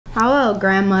Hello,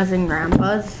 grandmas and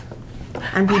grandpas,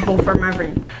 and people from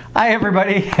every... Hi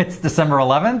everybody, it's December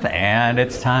 11th and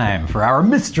it's time for our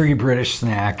mystery British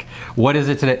snack. What is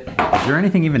it today? Is there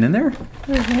anything even in there?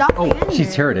 There's nothing in there.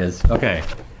 Here it is. Okay,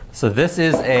 so this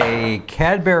is a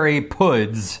Cadbury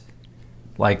Puds,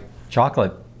 like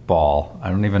chocolate ball. I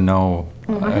don't even know.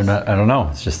 I don't know.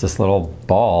 It's just this little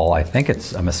ball.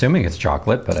 I'm assuming it's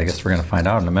chocolate, but I guess we're gonna find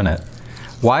out in a minute.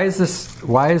 Why is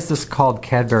this called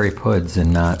Cadbury Puds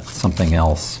and not something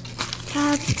else?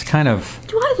 It's kind of...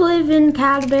 Do I live in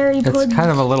Cadbury Puds? It's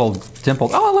kind of a little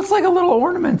dimpled... Oh, it looks like a little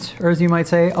ornament, or as you might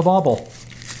say, a bauble.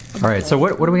 All right, so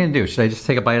what are we gonna do? Should I just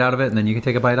take a bite out of it and then you can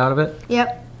take a bite out of it?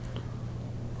 Yep.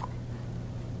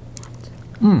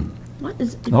 What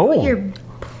is... Oh, put your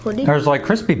pudding... There's like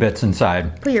crispy bits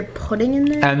inside. Put your pudding in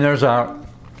there? And there's a...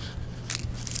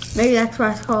 Maybe that's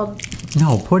what it's called.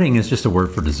 No, pudding is just a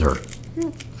word for dessert.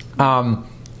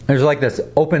 There's like this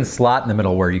open slot in the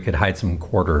middle where you could hide some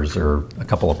quarters or a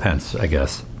couple of pence, I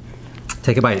guess.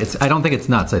 Take a bite. I don't think it's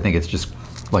nuts. I think it's just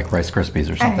like Rice Krispies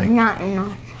or something. Not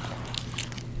enough.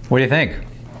 What do you think?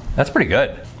 That's pretty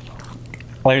good.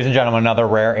 Ladies and gentlemen, another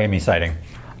rare Amy sighting.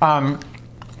 I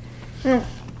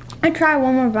try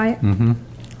one more bite.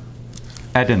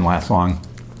 That didn't last long.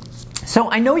 So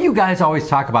I know you guys always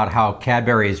talk about how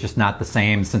Cadbury is just not the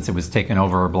same since it was taken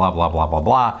over, blah, blah, blah, blah,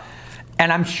 blah. And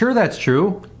I'm sure that's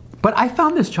true, but I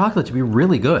found this chocolate to be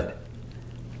really good.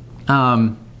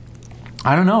 I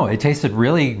don't know, it tasted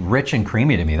really rich and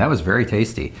creamy to me. That was very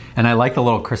tasty. And I like the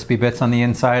little crispy bits on the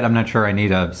inside. I'm not sure I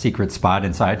need a secret spot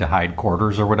inside to hide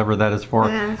quarters or whatever that is for.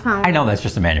 Yeah, I know that's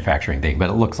just a manufacturing thing,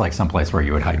 but it looks like someplace where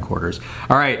you would hide quarters.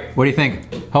 All right, what do you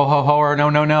think? Ho, ho, ho, or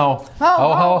no, no, no? Ho,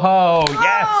 ho, ho, ho,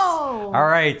 yes! Ho. All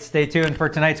right, stay tuned for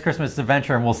tonight's Christmas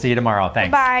adventure and we'll see you tomorrow.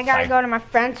 Thanks. Bye, I gotta go to my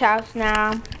friend's house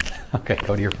now. Okay,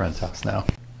 go to your friend's house now.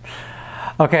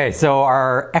 Okay, so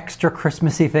our extra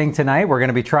Christmassy thing tonight, we're going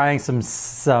to be trying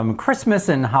some Christmas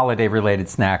and holiday related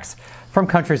snacks from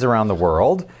countries around the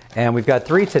world. And we've got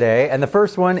 3 today. And the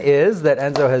first one is that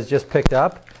Enzo has just picked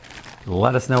up.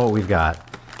 Let us know what we've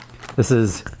got. This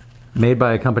is made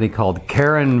by a company called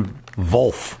Karen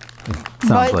Wolf.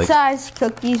 Bite-sized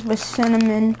cookies with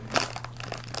cinnamon.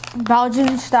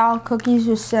 Belgian-style cookies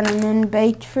with cinnamon,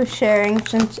 baked for sharing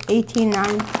since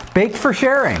 1890. Baked for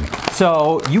sharing.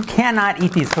 So you cannot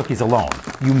eat these cookies alone.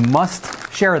 You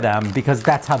must share them because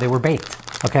that's how they were baked,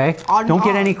 okay? Don't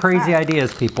get any crazy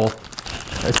ideas, people,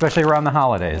 especially around the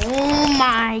holidays. Oh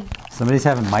my. Somebody's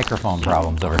having microphone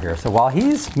problems over here. So while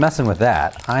he's messing with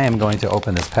that, I am going to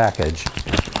open this package,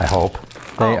 I hope.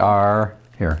 They are,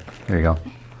 here you go.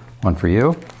 One for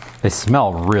you. They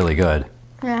smell really good.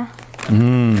 Yeah.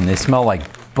 They smell like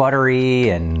buttery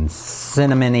and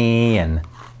cinnamony and...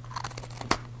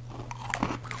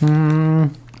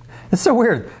 It's so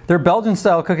weird. They're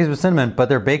Belgian-style cookies with cinnamon, but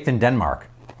they're baked in Denmark.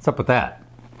 What's up with that?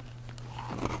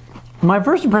 My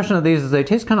first impression of these is they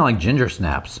taste kind of like ginger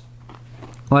snaps.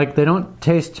 Like, they don't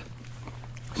taste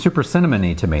super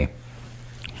cinnamony to me.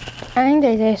 I think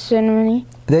they taste cinnamony.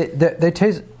 They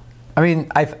taste... I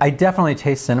mean, I definitely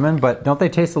taste cinnamon, but don't they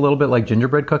taste a little bit like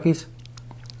gingerbread cookies?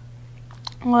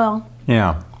 Well.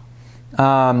 Yeah.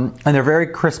 And they're very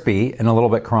crispy and a little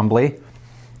bit crumbly.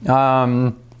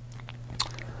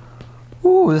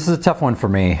 Ooh, this is a tough one for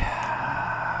me.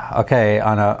 Okay,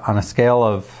 on a scale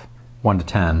of 1 to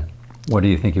 10, what do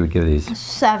you think you would give these?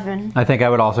 7. I think I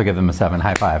would also give them a 7.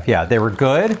 High five. Yeah, they were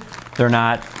good. They're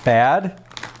not bad,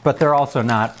 but they're also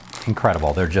not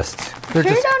incredible. They're just... You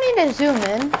don't need to zoom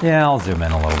in. Yeah, I'll zoom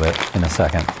in a little bit in a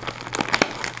second.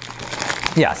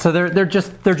 Yeah, so they're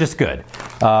just good.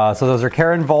 So those are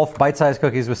Karen Wolf bite-sized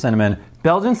cookies with cinnamon,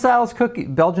 Belgian-style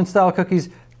cookies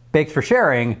baked for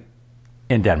sharing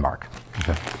in Denmark.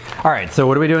 Okay. All right, so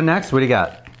what are we doing next? What do you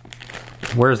got?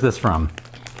 Where's this from?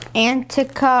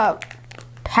 Antica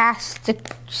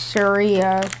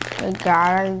Pasticceria.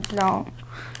 God, I don't.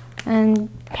 And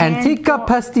Antica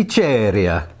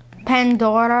Pasticceria.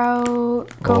 Pandoro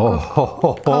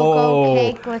cocoa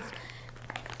cake with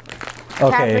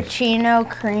cappuccino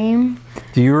cream.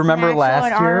 Do you remember last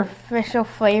year? Artificial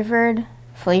flavored.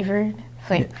 Do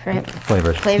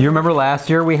you remember last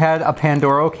year we had a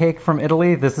Pandoro cake from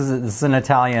Italy? This is an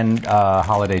Italian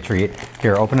holiday treat.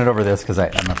 Here, open it over this because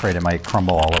I'm afraid it might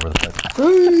crumble all over the place.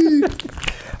 Do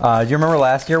you remember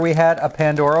last year we had a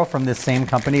Pandoro from this same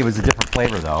company? It was a different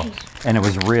flavor though, and it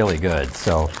was really good.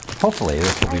 So hopefully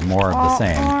this will be more of the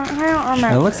same. I don't remember.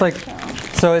 And it looks like,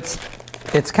 so it's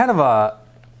kind of a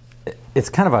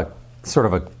sort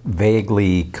of a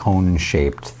vaguely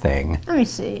cone-shaped thing. Let me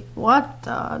see. What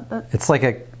the? It's like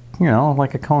a,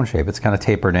 like a cone shape. It's kind of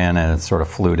tapered in and it's sort of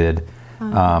fluted.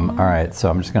 All right, so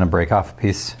I'm just going to break off a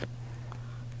piece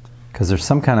because there's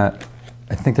some kind of,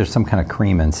 I think there's some kind of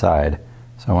cream inside.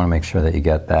 So I want to make sure that you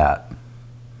get that.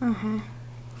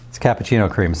 It's cappuccino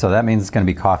cream, so that means it's going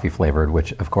to be coffee flavored,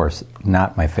 which of course,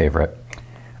 not my favorite.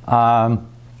 I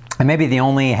may be the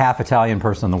only half Italian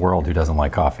person in the world who doesn't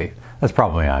like coffee. That's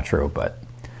probably not true, but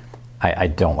I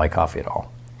don't like coffee at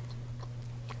all.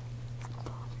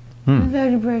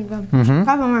 Very, very good.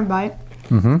 Have one more bite.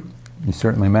 You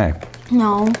certainly may.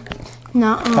 No.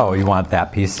 No. Oh, you want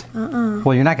that piece?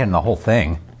 Well, you're not getting the whole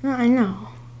thing. No, I know.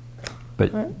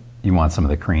 But you want some of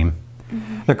the cream.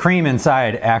 The cream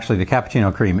inside, actually, the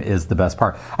cappuccino cream is the best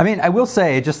part. I mean, I will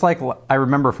say, just like I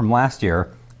remember from last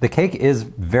year, the cake is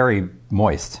very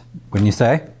moist, wouldn't you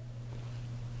say?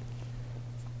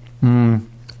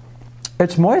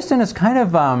 It's moist and it's kind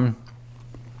of, I'm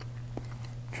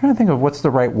trying to think of what's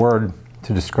the right word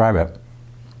to describe it.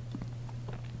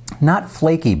 Not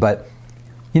flaky, but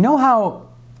you know how,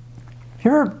 have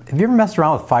you ever messed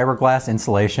around with fiberglass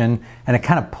insulation and it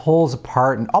kind of pulls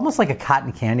apart, and almost like a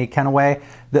cotton candy kind of way?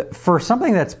 For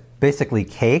something that's basically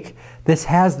cake, this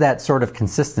has that sort of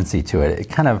consistency to it. It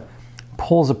kind of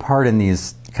pulls apart in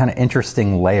these kind of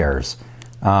interesting layers.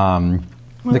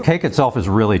 The cake itself is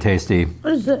really tasty.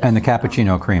 What is this? And the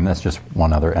cappuccino cream, that's just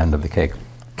one other end of the cake.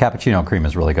 Cappuccino cream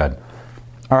is really good.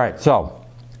 All right, so,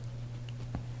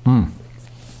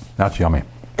 that's yummy.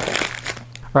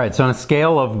 All right, so on a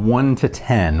scale of 1 to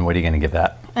 10, what are you going to give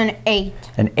that? An 8.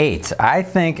 An 8. I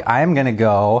think I'm going to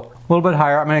go a little bit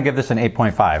higher. I'm going to give this an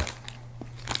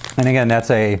 8.5. And again, that's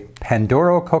a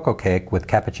Pandoro cocoa cake with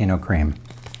cappuccino cream.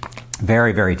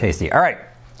 Very, very tasty. All right,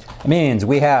 that means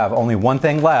we have only one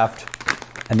thing left,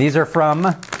 and these are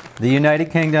from the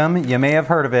United Kingdom. You may have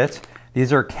heard of it.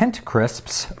 These are Kent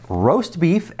Crisps, roast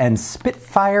beef, and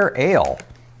Spitfire Ale.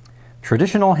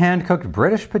 Traditional hand-cooked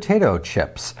British potato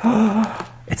chips.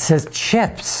 It says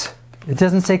chips. It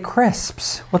doesn't say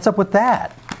crisps. What's up with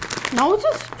that? No, it's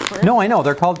just crisp. No, I know.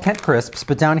 They're called Kent Crisps,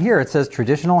 but down here it says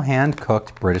traditional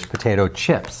hand-cooked British potato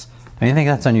chips. Do you think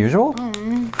that's unusual?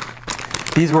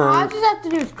 These were... How does that have to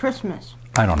do with Christmas?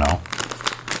 I don't know.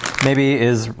 Maybe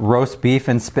is roast beef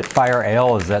and Spitfire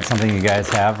Ale, is that something you guys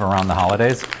have around the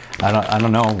holidays? I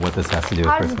don't know what this has to do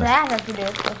with Christmas. How does that have to do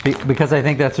with Christmas? Because I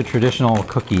think that's a traditional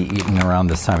cookie eaten around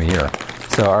this time of year.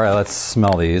 So, all right, let's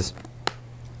smell these.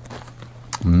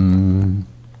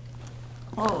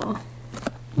 Oh.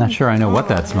 Not sure I know what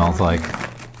that smells like.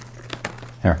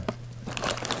 Here.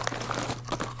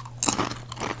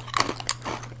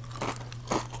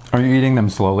 Are you eating them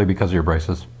slowly because of your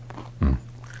braces?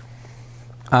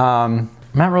 I'm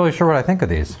not really sure what I think of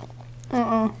these.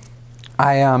 Not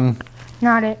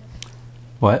it.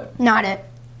 What? Not it.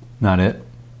 Not it?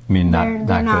 I mean, They're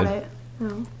not not good? it.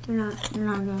 No, they're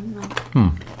not good.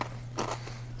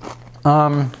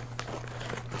 No.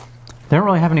 They don't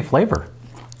really have any flavor.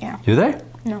 Yeah. Do they?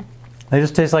 No. They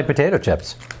just taste like potato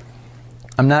chips.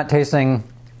 I'm not tasting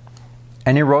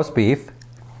any roast beef.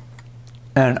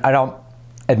 And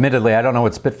admittedly, I don't know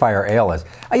what Spitfire Ale is.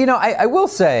 You know, I will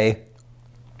say,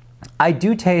 I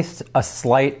do taste a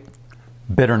slight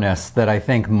bitterness that I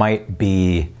think might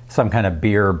be some kind of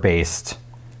beer-based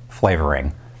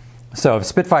flavoring. So if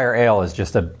Spitfire Ale is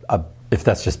just if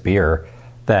that's just beer,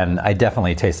 then I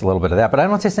definitely taste a little bit of that. But I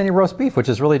don't taste any roast beef, which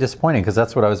is really disappointing because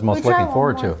that's what I was most looking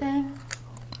forward to.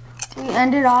 We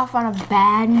ended off on a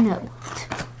bad note.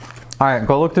 All right,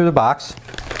 go look through the box.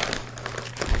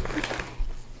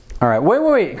 All right,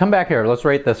 wait. Come back here. Let's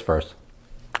rate this first.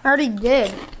 I already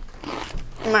did.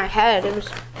 In my head, it was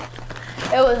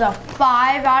a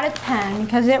 5 out of 10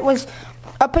 because it was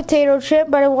a potato chip,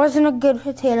 but it wasn't a good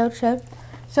potato chip,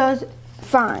 so it's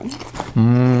fine.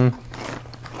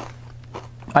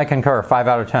 I concur. 5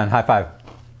 out of 10. High five.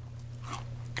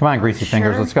 Come on, greasy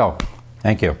fingers. Let's go.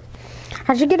 Thank you.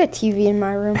 I should get a TV in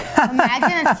my room.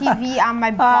 Imagine a TV on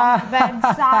my bunk bed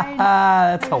side.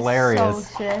 That's hilarious.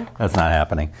 So sick. That's not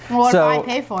happening. Well, what if I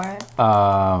pay for it?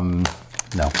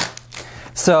 No.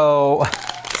 So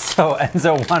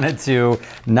Enzo wanted to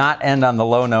not end on the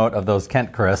low note of those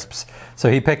Kent Crisps.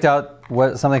 So he picked out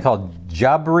something called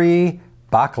Jabri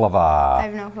Baklava. I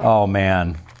have no clue. Oh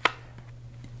man.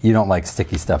 You don't like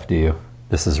sticky stuff, do you?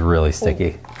 This is really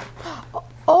sticky.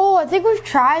 Oh, I think we've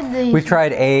tried these. We've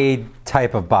tried a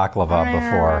type of baklava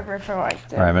before. All right,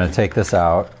 I'm going to take this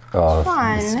out. Oh,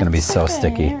 it's going to be so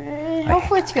sticky.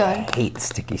 Hopefully it's good. I hate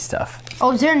sticky stuff.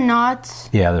 Oh, is there nuts?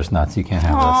 Yeah, there's nuts. You can't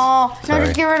have this. Oh, no, Sorry.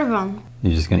 just get rid of them.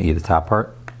 You're just going to eat the top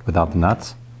part without the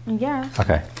nuts? Yeah.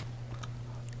 Okay.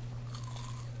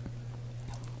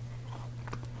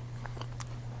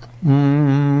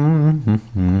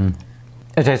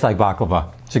 It tastes like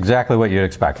baklava. It's exactly what you'd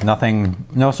expect. Nothing,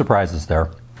 no surprises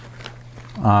there.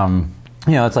 You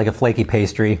know, it's like a flaky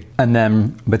pastry, and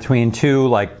then between two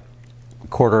like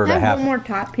quarter to half. One more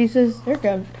top pieces. They're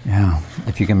good. Yeah,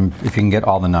 if you can get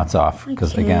all the nuts off,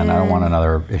 because again, I don't want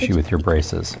another issue with your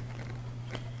braces.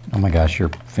 Oh my gosh, your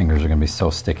fingers are gonna be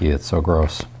so sticky. It's so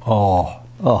gross. Oh.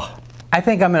 I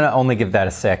think I'm gonna only give that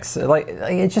a 6. Like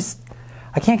it just,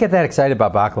 I can't get that excited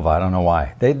about baklava. I don't know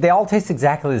why. They all taste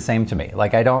exactly the same to me.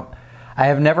 Like I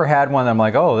have never had one that I'm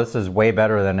like, oh, this is way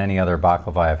better than any other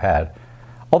baklava I've had.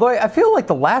 Although I feel like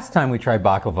the last time we tried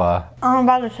baklava, I'm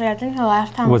about to say, I think the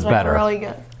last time was like better. Really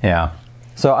good. Yeah.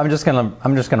 So I'm just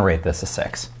gonna rate this a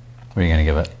 6. What are you gonna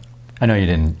give it? I know you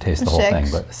didn't taste the whole thing,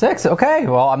 but 6. Okay.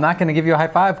 Well, I'm not gonna give you a high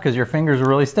 5 because your fingers are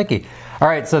really sticky. All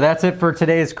right. So that's it for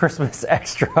today's Christmas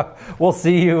extra. We'll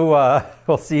see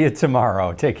you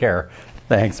tomorrow. Take care.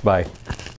 Thanks. Bye.